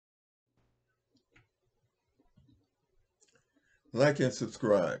Like and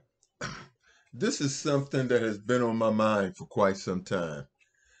subscribe. This is something that has been on my mind for quite some time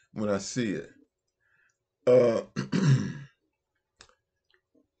when I see it. Uh,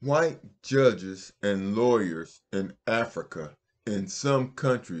 White judges and lawyers in Africa, in some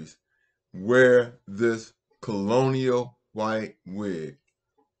countries, wear this colonial white wig.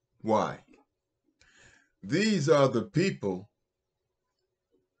 Why? These are the people,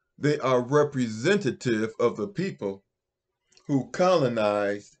 they are representative of the people who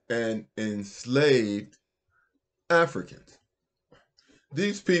colonized and enslaved Africans.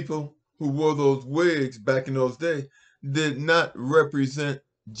 These people who wore those wigs back in those days did not represent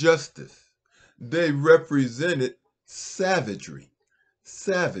justice. They represented savagery.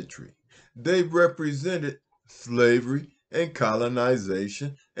 Savagery. They represented slavery and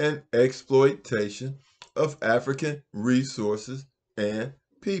colonization and exploitation of African resources and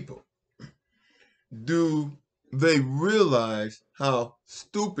people. Do they realize how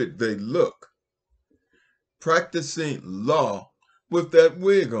stupid they look practicing law with that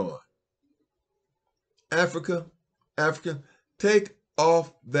wig on? Africa, take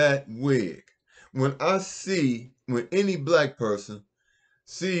off that wig. When any black person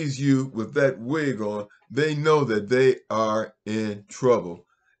sees you with that wig on, they know that they are in trouble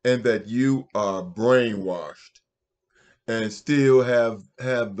and that you are brainwashed and still have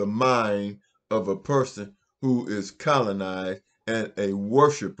the mind of a person who is colonized and a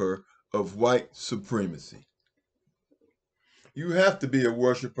worshiper of white supremacy. You have to be a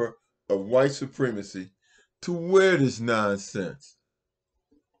worshiper of white supremacy to wear this nonsense.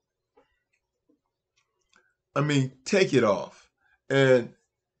 I mean, take it off. And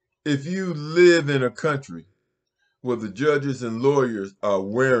if you live in a country where the judges and lawyers are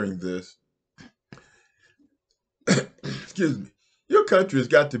wearing this, excuse me, your country has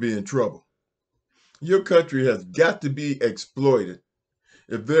got to be in trouble. Your country has got to be exploited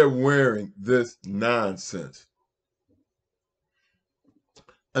if they're wearing this nonsense.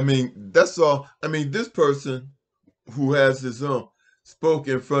 I mean, that's all. I mean, this person who has his own spoke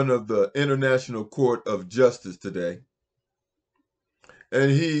in front of the International Court of Justice today, and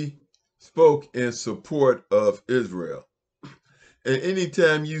he spoke in support of Israel. And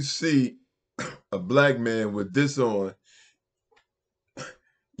anytime you see a black man with this on,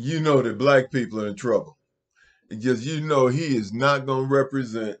 you know that black people are in trouble. Because you know he is not going to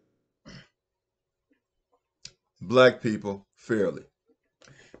represent black people fairly.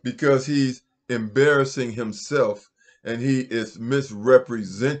 Because he's embarrassing himself and he is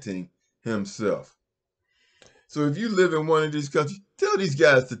misrepresenting himself. So if you live in one of these countries, tell these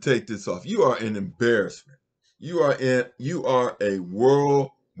guys to take this off. You are an embarrassment. You are a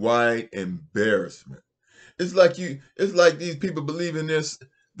worldwide embarrassment. It's like these people believe in this,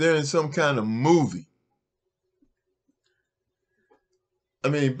 they're in some kind of movie. I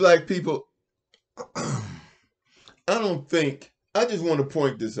mean, black people, I don't think, I just want to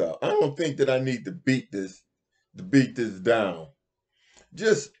point this out. I don't think that I need to beat this down.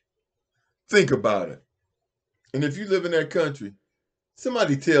 Just think about it. And if you live in that country,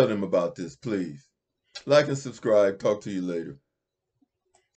 somebody tell them about this, please. Like and subscribe. Talk to you later.